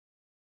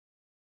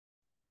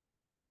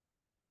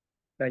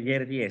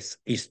Taller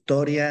 10,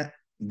 Historia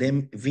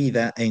de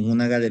vida en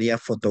una galería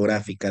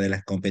fotográfica de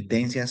las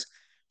competencias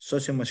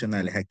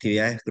socioemocionales,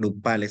 actividades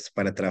grupales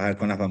para trabajar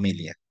con la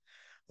familia.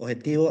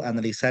 Objetivo,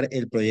 analizar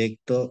el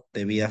proyecto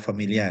de vida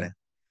familiar,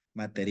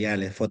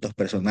 materiales, fotos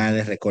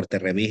personales, recortes,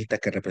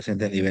 revistas que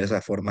representen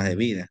diversas formas de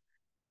vida,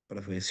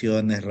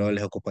 profesiones,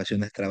 roles,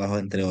 ocupaciones, trabajos,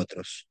 entre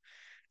otros.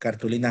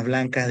 Cartulinas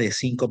blancas de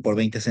 5 por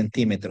 20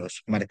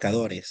 centímetros,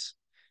 marcadores.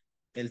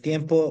 El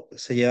tiempo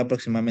se lleva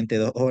aproximadamente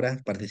 2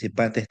 horas.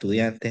 Participantes,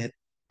 estudiantes,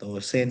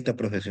 docente,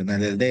 profesional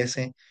del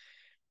DS,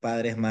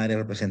 padres, madres,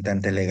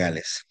 representantes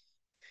legales.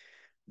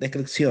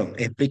 Descripción.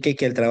 Explique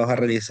que el trabajo a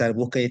realizar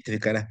busca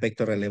identificar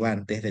aspectos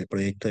relevantes del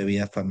proyecto de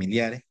vida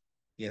familiar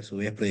y a su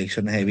vez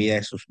proyecciones de vida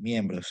de sus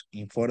miembros.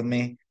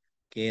 Informe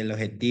que el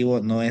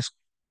objetivo no es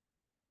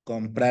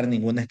comprar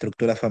ninguna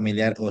estructura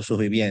familiar o sus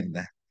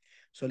viviendas.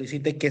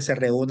 Solicite que se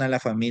reúna la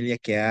familia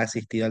que ha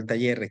asistido al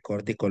taller,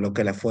 recorte y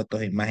coloque las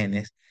fotos e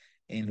imágenes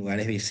en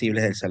lugares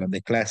visibles del salón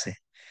de clase.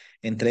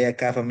 Entregue a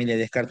cada familia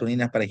 10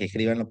 cartulinas para que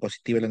escriban lo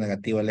positivo y lo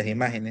negativo de las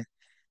imágenes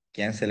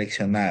que han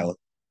seleccionado.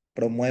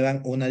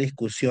 Promuevan una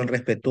discusión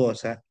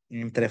respetuosa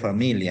entre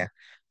familias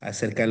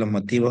acerca de los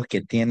motivos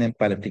que tienen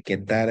para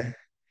etiquetar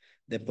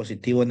de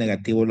positivo o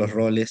negativo los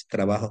roles,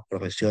 trabajos,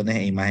 profesiones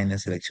e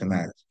imágenes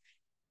seleccionadas.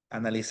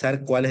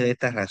 Analizar cuáles de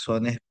estas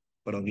razones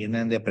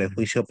provienen de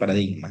prejuicio o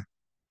paradigma.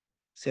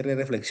 Cierre y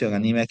reflexión.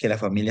 Anime a que las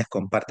familias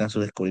compartan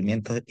sus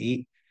descubrimientos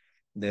y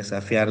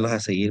desafiarlos a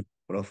seguir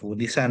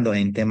profundizando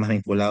en temas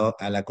vinculados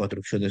a la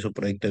construcción de su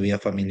proyecto de vida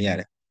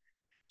familiar.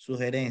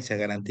 Sugerencia.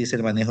 Garantice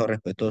el manejo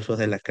respetuoso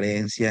de las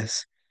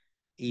creencias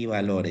y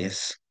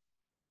valores.